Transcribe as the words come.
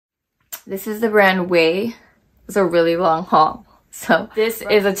This is the brand Way. It's a really long haul. So this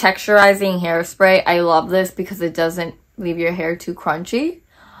is a texturizing hairspray. I love this because it doesn't leave your hair too crunchy.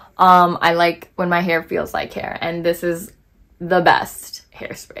 I like when my hair feels like hair, and this is the best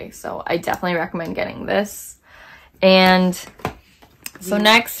hairspray. So I definitely recommend getting this. And so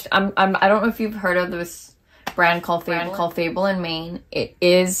next, I don't know if you've heard of this brand called Fable Main. It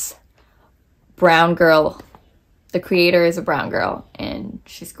is brown girl. The creator is a brown girl, and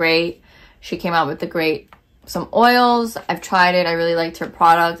she's great. She came out with some oils. I've tried it. I really liked her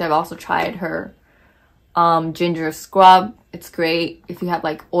product. I've also tried her ginger scrub. It's great if you have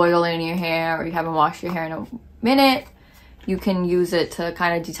like oil in your hair or you haven't washed your hair in a minute. You can use it to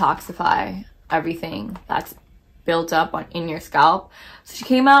kind of detoxify everything that's built up in your scalp. So she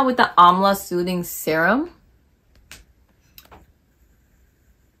came out with the Amla Soothing Serum.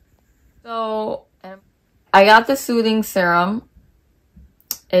 So I got the Soothing Serum.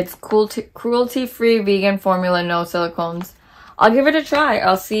 It's cruelty-free vegan formula, no silicones. I'll give it a try.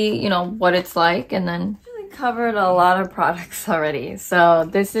 I'll see, you know, what it's like. And then I really covered a lot of products already. So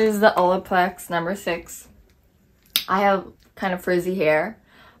this is the Olaplex No. 6. I have kind of frizzy hair.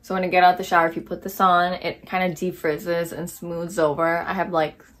 So when I get out the shower, if you put this on, it kind of defrizzes and smooths over. I have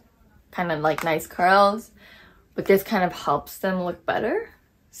like kind of like nice curls, but this kind of helps them look better.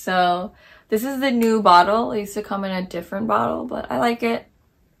 So this is the new bottle. It used to come in a different bottle, but I like it.